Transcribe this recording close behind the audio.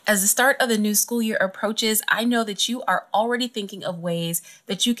As the start of the new school year approaches, I know that you are already thinking of ways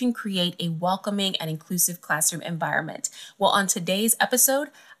that you can create a welcoming and inclusive classroom environment. Well, on today's episode,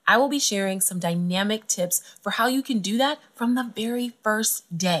 I will be sharing some dynamic tips for how you can do that from the very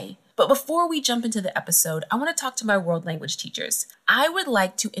first day. But before we jump into the episode, I want to talk to my world language teachers. I would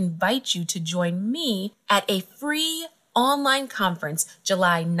like to invite you to join me at a free online conference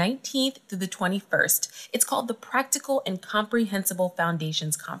July 19th through the 21st. It's called the Practical and Comprehensible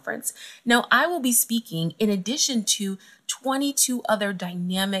Foundations Conference. Now, I will be speaking in addition to 22 other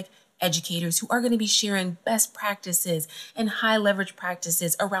dynamic educators who are going to be sharing best practices and high leverage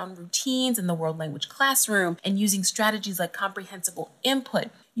practices around routines in the world language classroom and using strategies like comprehensible input.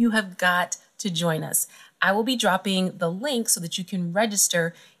 You have got to join us. I will be dropping the link so that you can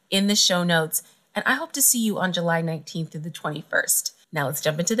register in the show notes, and I hope to see you on July 19th through the 21st. Now let's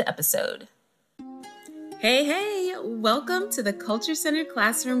jump into the episode. Hey, welcome to the Culture Centered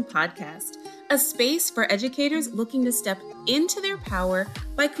Classroom podcast, a space for educators looking to step into their power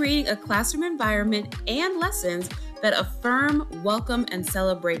by creating a classroom environment and lessons that affirm, welcome, and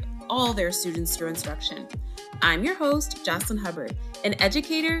celebrate all their students through instruction. I'm your host, Jocelyn Hubbard, an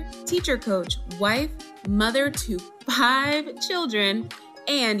educator, teacher coach, wife, mother to 5 children,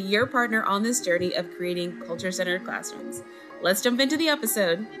 and your partner on this journey of creating culture-centered classrooms. Let's jump into the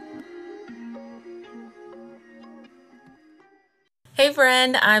episode. Hey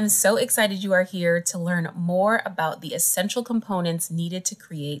friend, I'm so excited you are here to learn more about the essential components needed to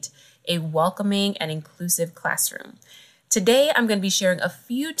create a welcoming and inclusive classroom. Today, I'm going to be sharing a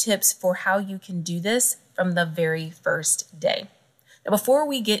few tips for how you can do this from the very first day. Now, before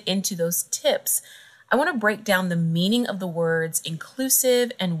we get into those tips, I want to break down the meaning of the words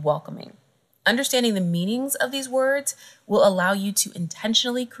inclusive and welcoming. Understanding the meanings of these words will allow you to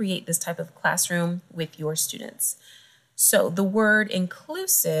intentionally create this type of classroom with your students. So the word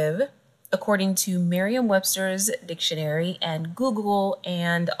inclusive, according to Merriam-Webster's dictionary and Google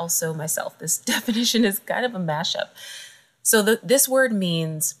and also myself, this definition is kind of a mashup. So this word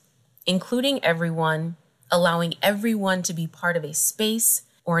means including everyone, allowing everyone to be part of a space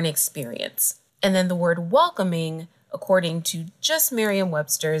or an experience. And then the word welcoming, according to just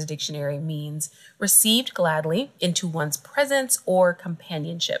Merriam-Webster's dictionary, means received gladly into one's presence or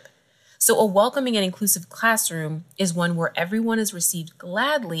companionship. So a welcoming and inclusive classroom is one where everyone is received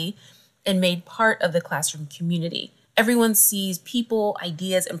gladly and made part of the classroom community. Everyone sees people,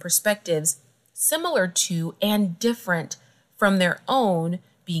 ideas, and perspectives similar to and different from their own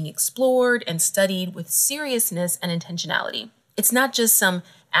being explored and studied with seriousness and intentionality. It's not just some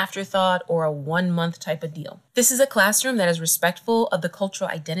afterthought or a 1-month type of deal. This is a classroom that is respectful of the cultural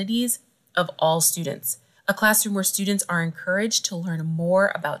identities of all students. A classroom where students are encouraged to learn more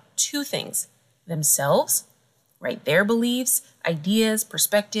about 2 things: themselves, right? Their beliefs, ideas,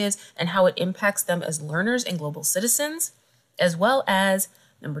 perspectives, and how it impacts them as learners and global citizens, as well as,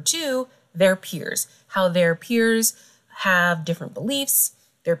 number 2, their peers, how their peers have different beliefs,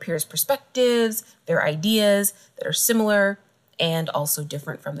 their peers' perspectives, their ideas that are similar and also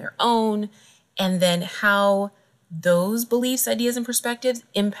different from their own, and then how those beliefs, ideas, and perspectives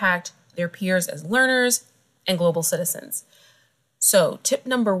impact their peers as learners and global citizens. So tip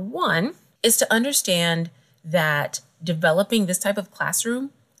number 1 is to understand that developing this type of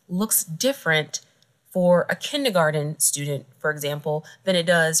classroom looks different for a kindergarten student, for example, than it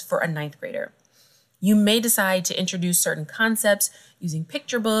does for a 9th grader. You may decide to introduce certain concepts using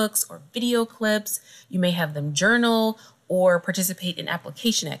picture books or video clips. You may have them journal or participate in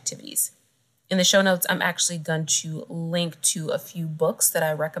application activities. In the show notes, I'm actually going to link to a few books that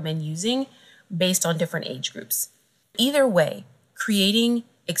I recommend using based on different age groups. Either way, creating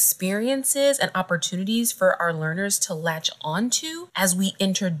experiences and opportunities for our learners to latch onto as we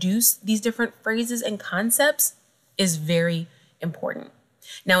introduce these different phrases and concepts is very important.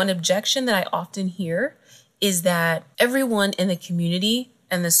 Now, an objection that I often hear is that everyone in the community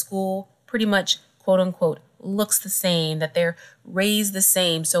and the school pretty much, quote unquote, looks the same, that they're raised the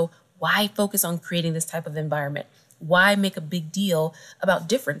same. So why focus on creating this type of environment? Why make a big deal about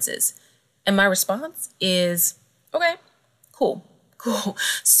differences? And my response is, okay, cool.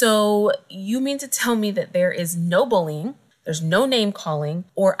 So you mean to tell me that there is no bullying, there's no name calling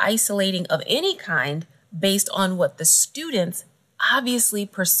or isolating of any kind based on what the students obviously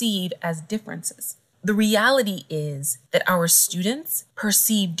perceive as differences? The reality is that our students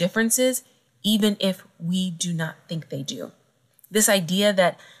perceive differences even if we do not think they do. This idea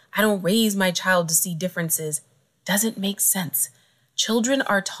that I don't raise my child to see differences doesn't make sense. Children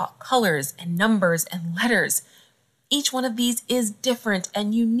are taught colors and numbers and letters. Each one of these is different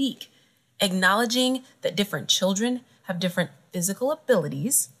and unique. Acknowledging that different children have different physical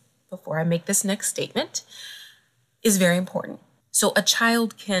abilities, before I make this next statement is very important. So a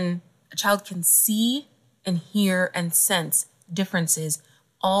child can see and hear and sense differences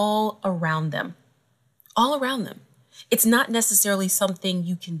all around them. All around them. It's not necessarily something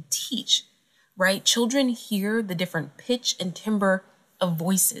you can teach, right? Children hear the different pitch and timbre of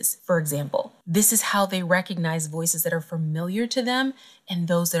voices, for example. This is how they recognize voices that are familiar to them and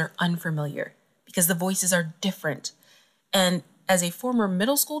those that are unfamiliar, because the voices are different. And as a former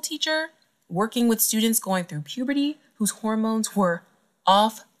middle school teacher, working with students going through puberty whose hormones were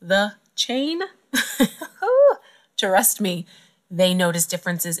off the chain, trust me, they notice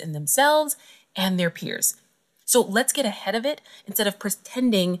differences in themselves and their peers. So let's get ahead of it instead of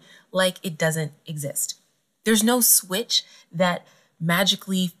pretending like it doesn't exist. There's no switch that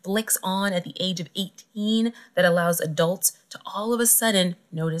magically flicks on at the age of 18 that allows adults to all of a sudden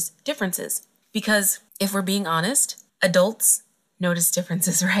notice differences. Because if we're being honest, adults notice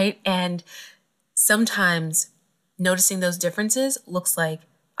differences, right? And sometimes noticing those differences looks like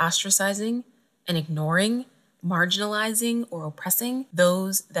ostracizing and ignoring, marginalizing, or oppressing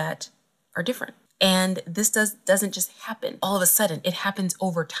those that are different. And this doesn't just happen all of a sudden. It happens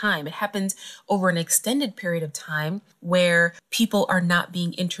over time. It happens over an extended period of time where people are not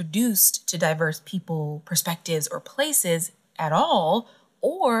being introduced to diverse people, perspectives, or places at all,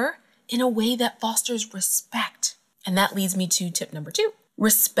 or in a way that fosters respect. And that leads me to tip number 2.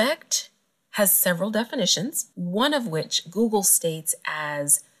 Respect has several definitions, one of which Google states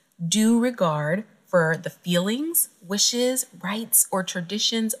as due regard for the feelings, wishes, rights, or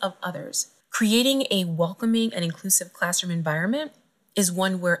traditions of others. Creating a welcoming and inclusive classroom environment is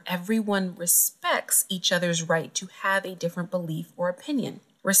one where everyone respects each other's right to have a different belief or opinion.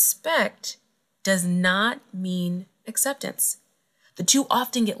 Respect does not mean acceptance. The two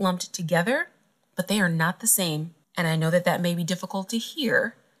often get lumped together, but they are not the same. And I know that that may be difficult to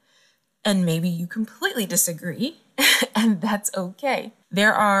hear, and maybe you completely disagree, and that's okay.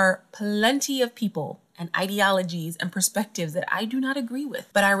 There are plenty of people and ideologies and perspectives that I do not agree with,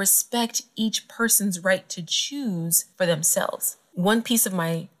 but I respect each person's right to choose for themselves. One piece of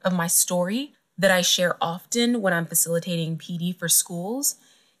my story that I share often when I'm facilitating PD for schools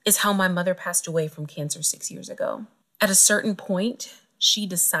is how my mother passed away from cancer 6 years ago. At a certain point, she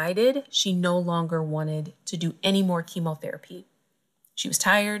decided she no longer wanted to do any more chemotherapy. She was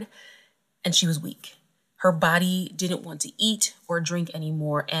tired and she was weak. Her body didn't want to eat or drink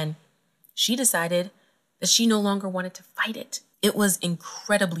anymore, and she decided that she no longer wanted to fight it. It was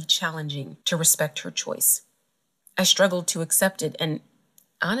incredibly challenging to respect her choice. I struggled to accept it, and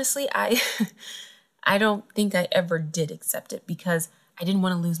honestly, I don't think I ever did accept it because I didn't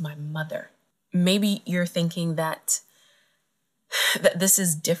want to lose my mother. Maybe you're thinking that this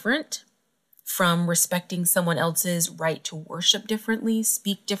is different from respecting someone else's right to worship differently,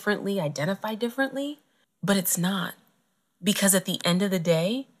 speak differently, identify differently, but it's not. Because at the end of the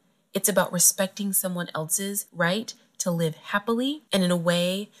day, it's about respecting someone else's right to live happily and in a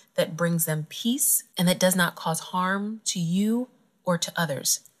way that brings them peace and that does not cause harm to you or to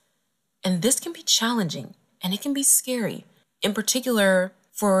others. And this can be challenging and it can be scary, in particular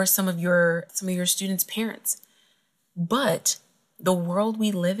for some of your students' parents. But the world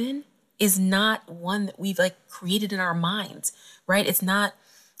we live in is not one that we've created in our minds, right? It's not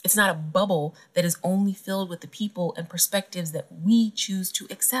a bubble that is only filled with the people and perspectives that we choose to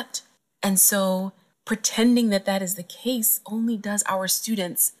accept. And so pretending that that is the case only does our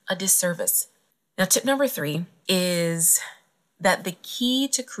students a disservice. Now, tip number 3 is that the key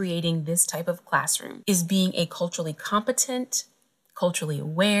to creating this type of classroom is being a culturally competent, culturally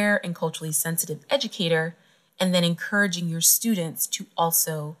aware, and culturally sensitive educator, and then encouraging your students to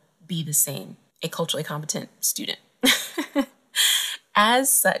also be the same, a culturally competent student.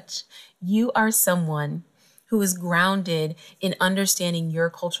 As such, you are someone who is grounded in understanding your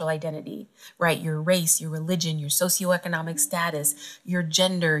cultural identity, right? Your race, your religion, your socioeconomic status, your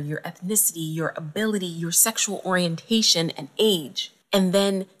gender, your ethnicity, your ability, your sexual orientation, and age. And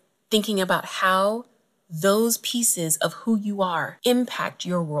then thinking about how those pieces of who you are impact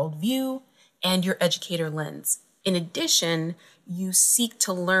your worldview and your educator lens. In addition, you seek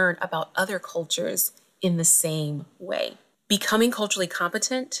to learn about other cultures in the same way. Becoming culturally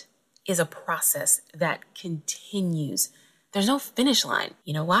competent is a process that continues. There's no finish line.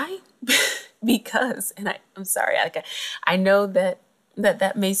 You know why? Because, and I'm sorry, I know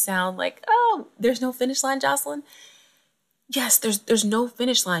that may sound like, oh, there's no finish line, Jocelyn. Yes, there's no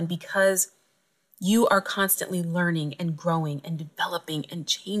finish line because you are constantly learning and growing and developing and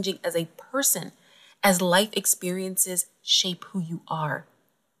changing as a person as life experiences shape who you are.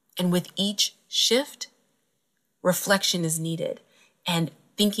 And with each shift, reflection is needed. And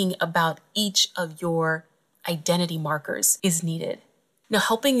thinking about each of your identity markers is needed. Now,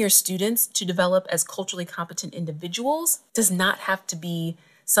 helping your students to develop as culturally competent individuals does not have to be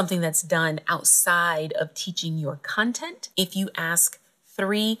something that's done outside of teaching your content if you ask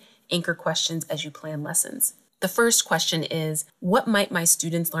 3 anchor questions as you plan lessons. The first question is, what might my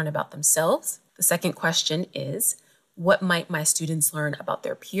students learn about themselves? The second question is, what might my students learn about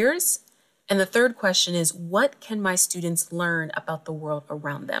their peers? And the third question is, what can my students learn about the world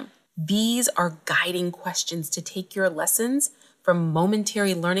around them? These are guiding questions to take your lessons from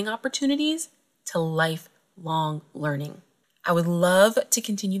momentary learning opportunities to lifelong learning. I would love to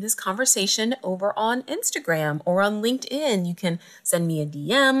continue this conversation over on Instagram or on LinkedIn. You can send me a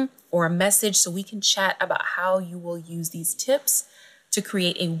DM or a message so we can chat about how you will use these tips to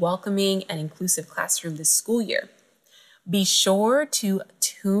create a welcoming and inclusive classroom this school year. Be sure to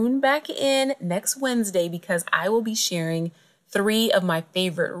tune back in next Wednesday because I will be sharing 3 of my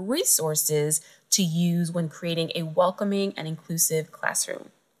favorite resources to use when creating a welcoming and inclusive classroom.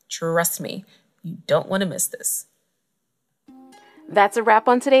 Trust me, you don't want to miss this. That's a wrap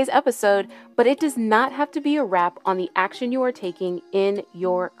on today's episode, but it does not have to be a wrap on the action you are taking in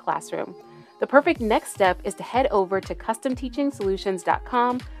your classroom. The perfect next step is to head over to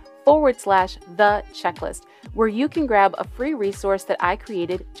customteachingsolutions.com/the checklist, where you can grab a free resource that I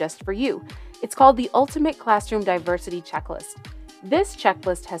created just for you. It's called the Ultimate Classroom Diversity Checklist. This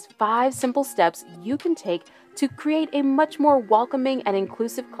checklist has 5 simple steps you can take to create a much more welcoming and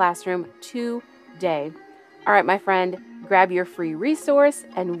inclusive classroom today. All right, my friend, grab your free resource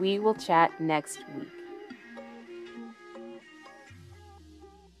and we will chat next week.